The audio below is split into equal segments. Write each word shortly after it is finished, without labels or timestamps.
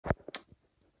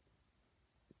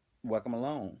Welcome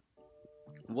along.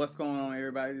 What's going on,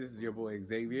 everybody? This is your boy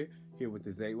Xavier here with the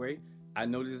Zae Wae. I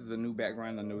know this is a new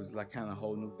background. I know this is like kind of a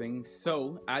whole new thing.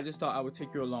 So I just thought I would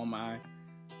take you along my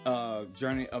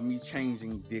journey of me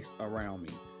changing this around me.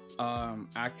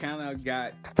 I kind of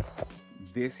got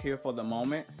this here for the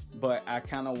moment, but I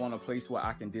kind of want a place where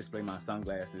I can display my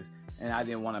sunglasses, and I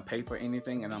didn't want to pay for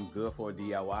anything, and I'm good for a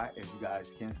DIY, as you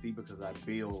guys can see, because I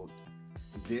build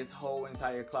this whole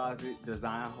entire closet,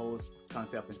 design whole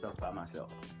concept and stuff by myself.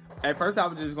 At first I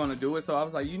was just going to do it, so I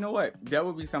was like, you know what, that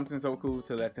would be something so cool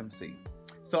to let them see.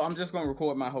 So I'm just going to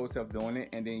record my whole self doing it,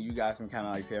 and then you guys can kind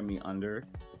of like tell me under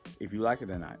if you like it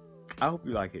or not. I hope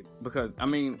you like it, because I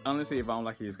mean, honestly, if I don't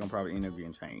like it, it's going to probably end up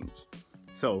being changed.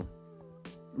 So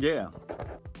yeah.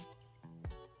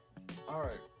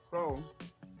 Alright, so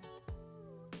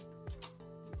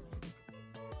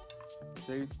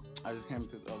see, I just came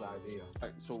with this other idea.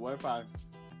 Alright, so what if I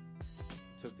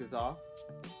took this off,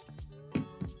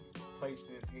 place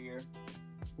this here,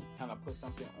 kind of put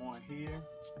something on here,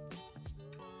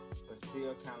 but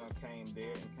still kind of came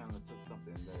there and kind of took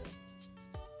something there.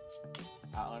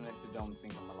 I honestly don't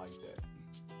think I'm gonna like that.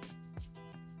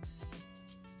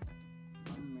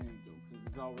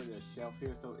 There's already a shelf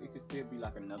here, so it could still be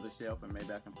like another shelf, and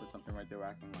maybe I can put something right there where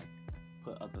I can like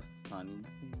put other sunnies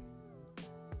in.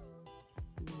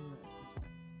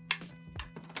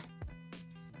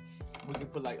 We can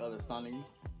put like other sunnies,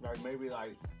 like maybe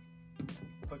like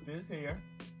put this here,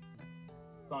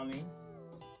 sunnies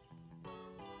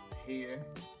here,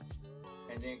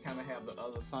 and then kind of have the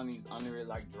other sunnies under it,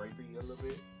 like drapey a little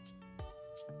bit.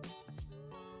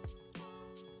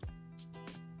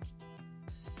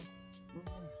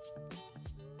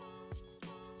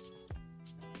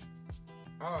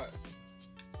 Alright,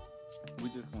 we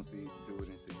just gonna do it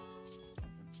and see.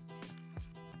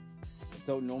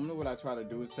 So normally what I try to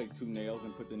do is take two nails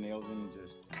and put the nails in and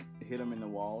just hit them in the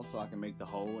wall so I can make the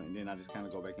hole, and then I just kind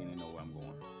of go back in and know where I'm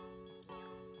going.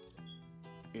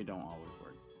 It don't always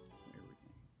work.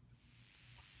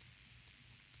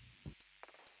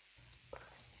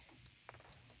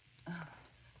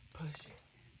 Push it.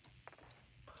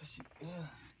 Push it.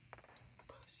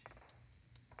 Push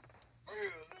it.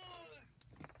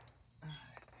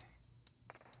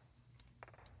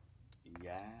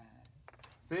 Yeah.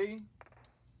 See?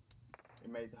 It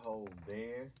made the hole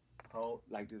there. Hole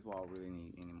like this wall really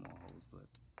need any more holes, but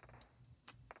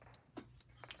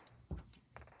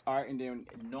alright, and then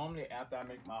normally after I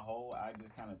make my hole, I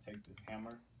just kind of take the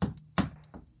hammer,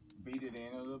 beat it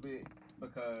in a little bit,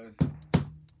 because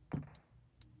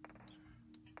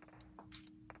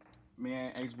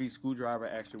man, HB screwdriver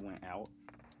actually went out.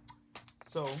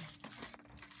 So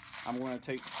I'm gonna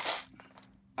take,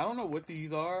 I don't know what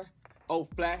these are. Oh,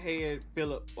 flathead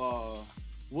Phillip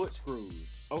wood screws.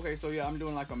 Okay, so yeah, I'm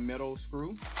doing like a metal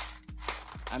screw.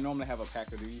 I normally have a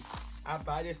pack of these. I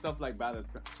buy this stuff like by the,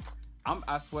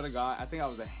 I swear to God, I think I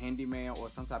was a handyman or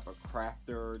some type of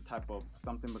crafter type of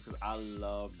something, because I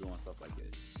love doing stuff like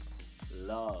this.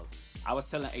 Love. I was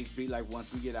telling HB, like,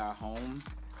 once we get our home,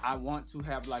 I want to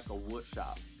have like a wood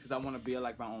shop, because I want to build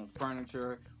like my own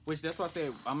furniture, which that's why I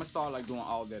said I'm gonna start like doing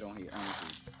all that on here,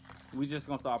 honestly. We just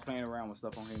gonna start playing around with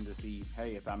stuff on here to see,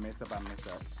 hey, if I mess up, I mess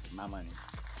up. My money.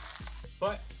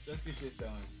 But let's get this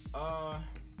done. Alright.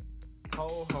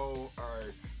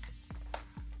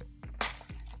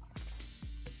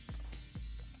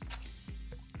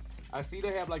 I see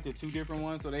they have like the two different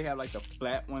ones. So they have like the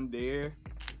flat one there,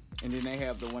 and then they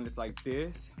have the one that's like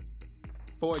this.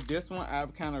 For this one,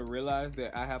 I've kind of realized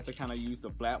that I have to kind of use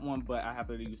the flat one, but I have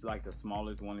to use like the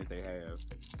smallest one that they have.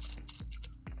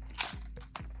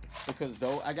 Because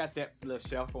though I got that little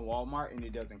shelf from Walmart and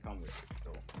it doesn't come with it.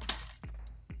 So.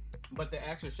 But the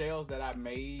actual shelves that I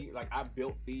made, like I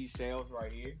built these shelves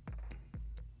right here.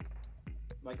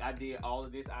 Like I did all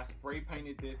of this. I spray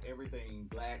painted this, everything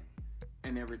black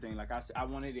and everything. Like I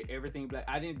wanted it everything black.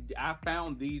 I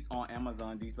found these on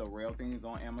Amazon, these little rail things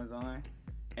on Amazon.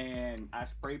 And I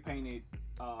spray painted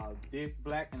this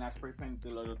black, and I spray painted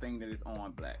the little thing that is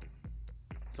on black.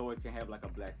 So it can have like a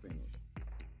black finish.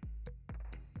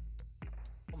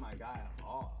 Oh my God, I'm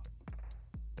off.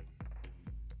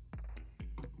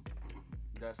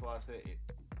 That's why I said it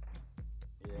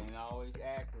ain't always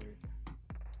accurate.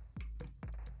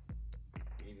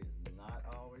 It is not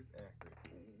always accurate.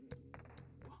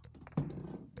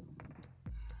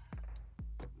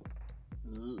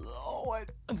 Ooh.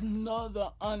 Lord, another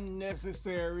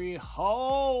unnecessary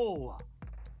hole.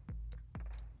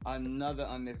 Another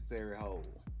unnecessary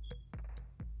hole.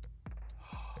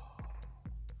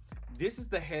 This is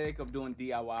the headache of doing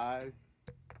DIYs.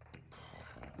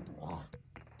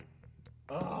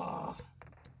 Ugh.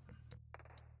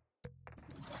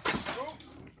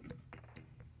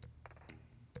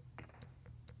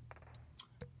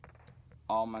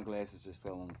 All my glasses just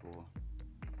fell on the floor.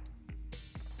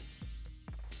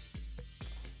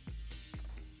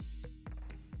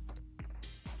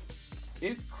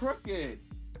 It's crooked.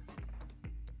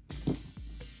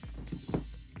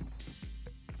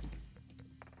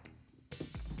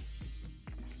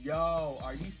 Yo,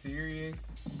 are you serious?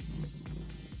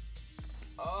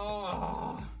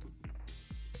 Oh.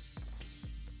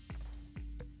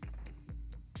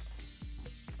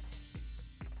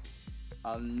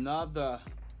 Another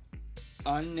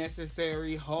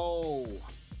unnecessary hole.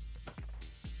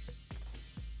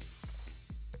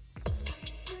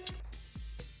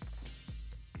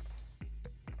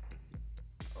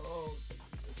 Oh,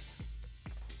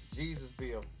 Jesus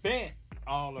be a fence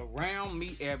all around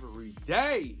me every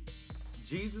day.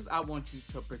 Jesus, I want you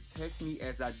to protect me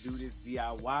as I do this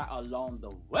DIY along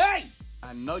the way.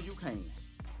 I know you can.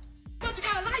 But you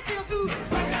got a light bill too.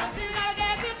 Then you got a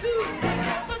gas bill too.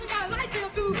 But you got a light bill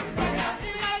too. Then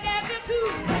you got a gas bill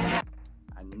too.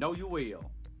 I know you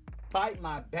will. Fight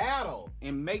my battle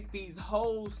and make these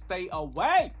hoes stay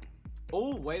away.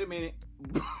 Oh, wait a minute.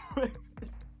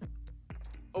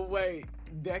 Oh, wait.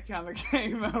 That kind of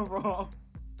came out wrong.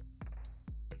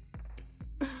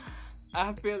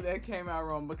 I feel that came out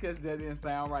wrong because that didn't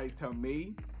sound right to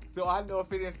me. So I know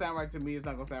if it didn't sound right to me, it's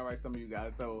not going to sound right to some of you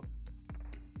guys. So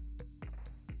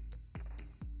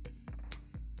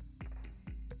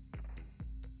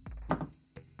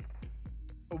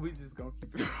we just going to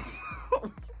keep it.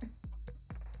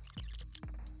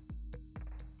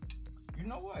 You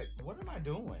know what? What am I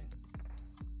doing?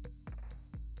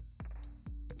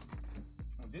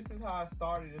 This is how I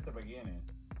started at the beginning.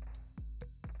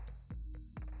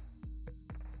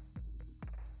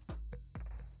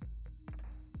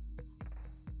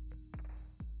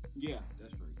 Yeah,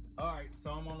 that's right. All right,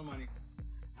 so I'm on the money.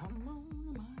 I'm on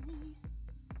the money.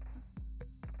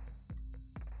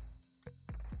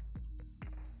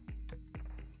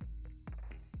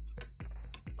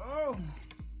 Oh.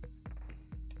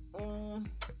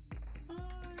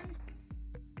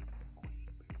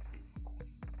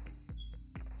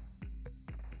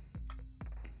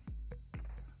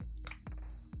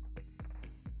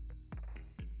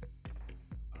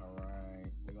 All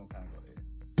right, we're gonna kind of go there.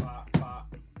 Pop,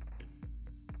 pop.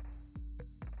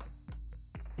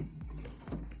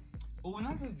 Oh, when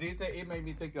I just did that, it made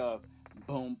me think of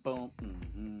boom, boom, boom,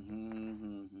 boom,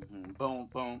 boom, boom,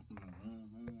 boom,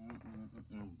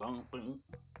 boom, boom.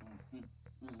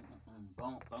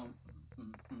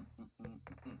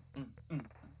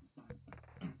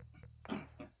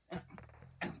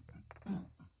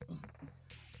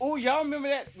 Oh, y'all remember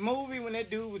that movie when that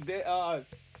dude was that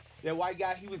white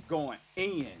guy? He was going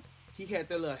in. He had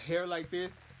that little hair like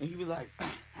this, and he was like,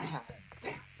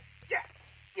 yeah.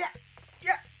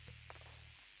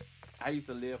 I used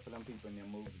to live for them people in them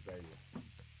movies, baby.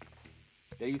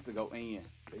 They used to go in.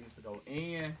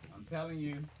 I'm telling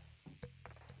you.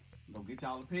 Go get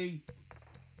y'all a piece.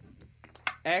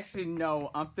 Actually, no.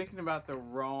 I'm thinking about the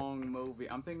wrong movie.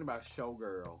 I'm thinking about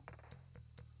Showgirl.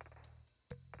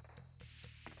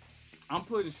 I'm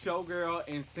putting Showgirl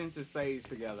and Center Stage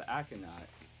together. I cannot.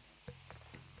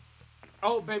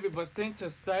 Oh, baby, but Center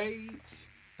Stage,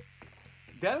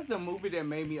 that is a movie that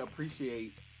made me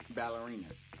appreciate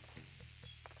ballerinas.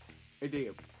 It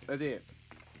did.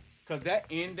 Because that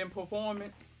ending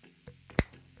performance,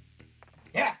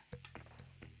 yeah.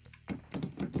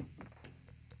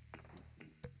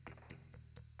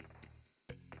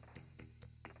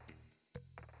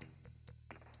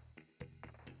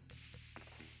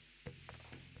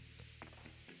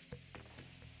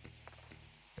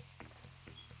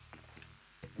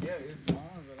 Yeah, it's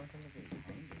on, but I think it's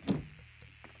hanging.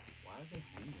 Why is it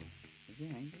hanging? Is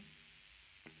it hanging?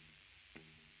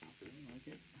 I feel like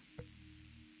it.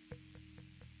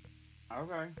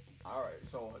 Okay. Alright,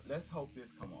 so let's hope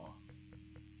this come off.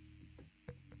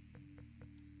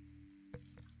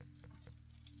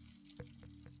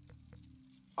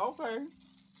 Okay.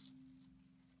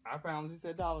 I found this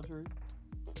at Dollar Tree.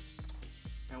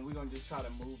 And we're going to just try to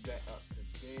move that up to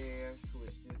there.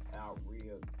 Switch this out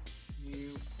real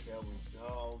cute. There we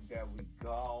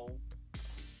go.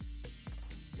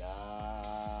 Yes.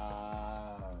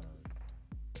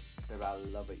 Baby, I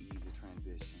love an easy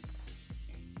transition.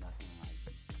 Ain't nothing like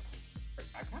it.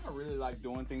 I kind of really like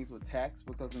doing things with text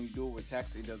because when you do it with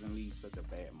text, it doesn't leave such a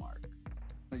bad mark.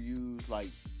 I use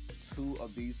like 2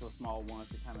 of these little small ones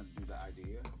to kind of do the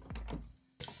idea.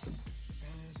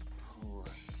 Let's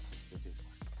pray that this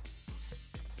works.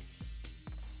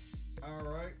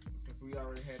 Alright, since we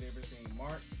already had everything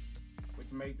marked,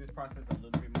 which made this process a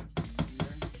little bit much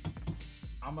easier.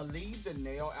 I'm gonna leave the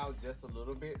nail out just a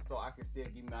little bit so I can still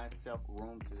give myself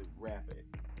room to wrap it.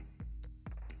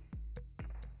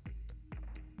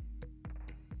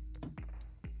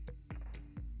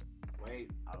 Wait,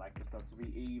 I like the stuff to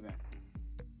be even.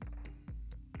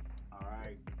 All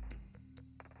right.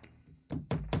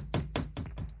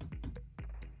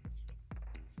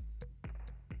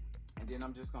 And then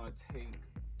I'm just gonna take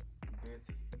this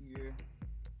here,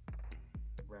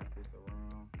 wrap this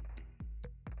around.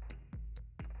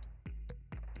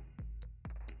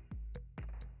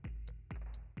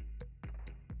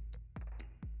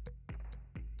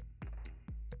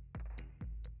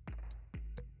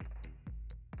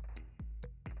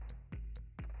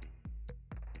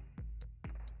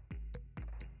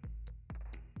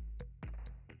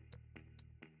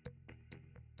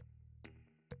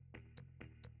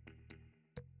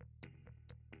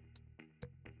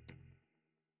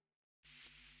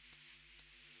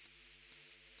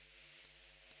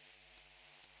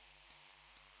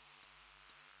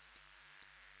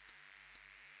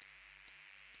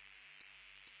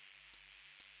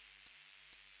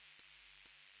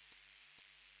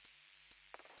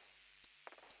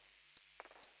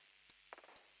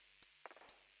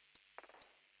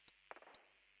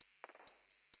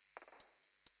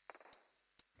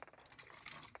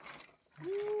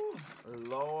 Woo,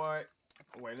 Lord,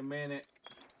 wait a minute.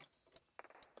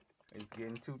 It's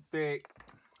getting too thick.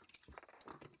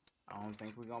 I don't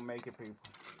think we're gonna make it, people.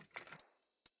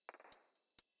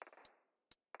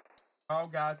 Oh,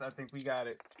 guys, I think we got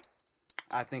it.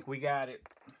 I think we got it.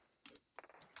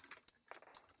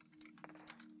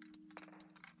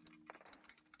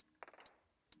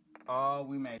 Oh,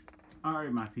 we made it. All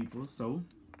right, my people. So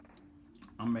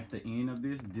I'm at the end of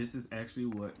this. This is actually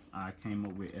what I came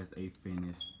up with as a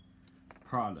finished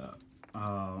product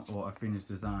or a finished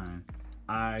design.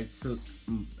 I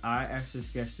actually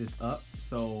sketched this up,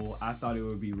 so I thought it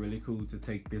would be really cool to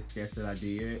take this sketch that I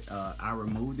did. I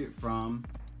removed it from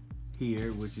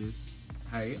here, which is,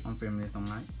 hey, I'm filming this on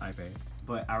my iPad,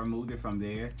 but I removed it from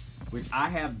there, which I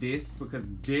have this because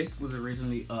this was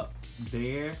originally up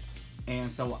there,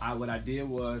 and so what I did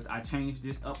was I changed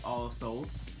this up also.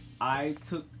 I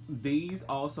took these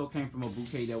also came from a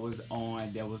bouquet that was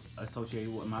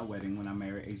associated with my wedding when I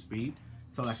married HB.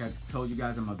 So like I told you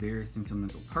guys, I'm a very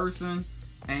sentimental person,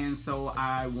 and so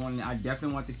I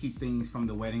definitely want to keep things from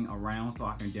the wedding around so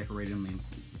I can decorate them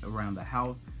around the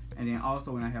house. And then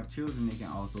also when I have children, they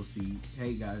can also see,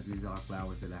 hey guys, these are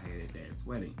flowers that I had at Dad's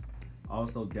wedding.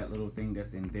 Also, that little thing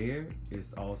that's in there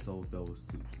is also those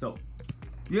two. So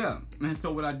yeah, and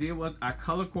so what I did was I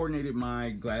color coordinated my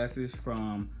glasses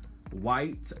from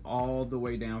white all the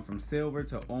way down from silver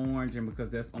to orange, and because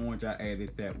that's orange, I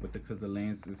added that because the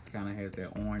lenses kind of has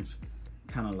that orange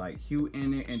kind of like hue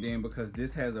in it. And then because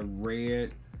this has a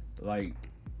red like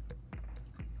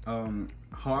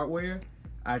hardware,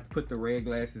 I put the red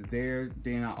glasses there.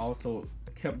 Then I also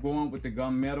kept going with the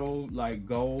gunmetal like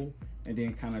gold, and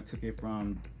then kind of took it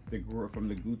from the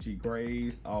Gucci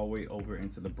grays all the way over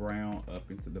into the brown, up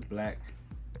into the black,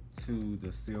 to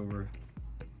the silver.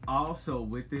 Also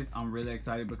with this, I'm really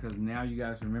excited because now you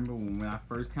guys remember when I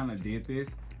first kind of did this,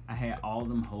 I had all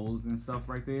them holes and stuff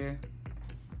right there.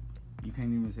 You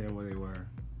can't even tell where they were.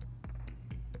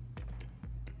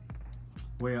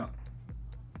 Well,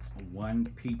 one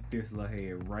peaked this little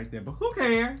head right there, but who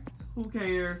cares? Who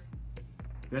cares?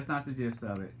 That's not the gist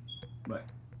of it, but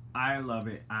I love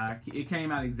it. It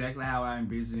came out exactly how I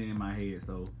envisioned it in my head,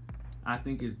 so I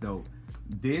think it's dope.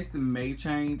 This may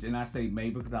change, and I say may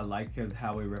because I like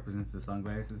how it represents the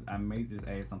sunglasses. I may just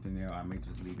add something there, or I may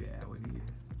just leave it how it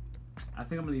is. I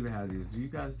think I'm gonna leave it how it is. Do you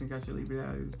guys think I should leave it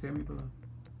how it is? Tell me below.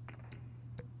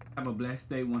 Have a blessed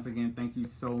day. Once again, thank you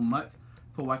so much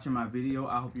for watching my video.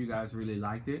 I hope you guys really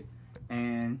liked it,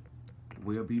 and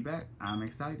we'll be back. I'm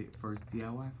excited. First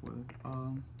DIY for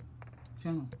the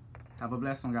channel. Have a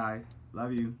blessed one, guys.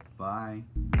 Love you. Bye.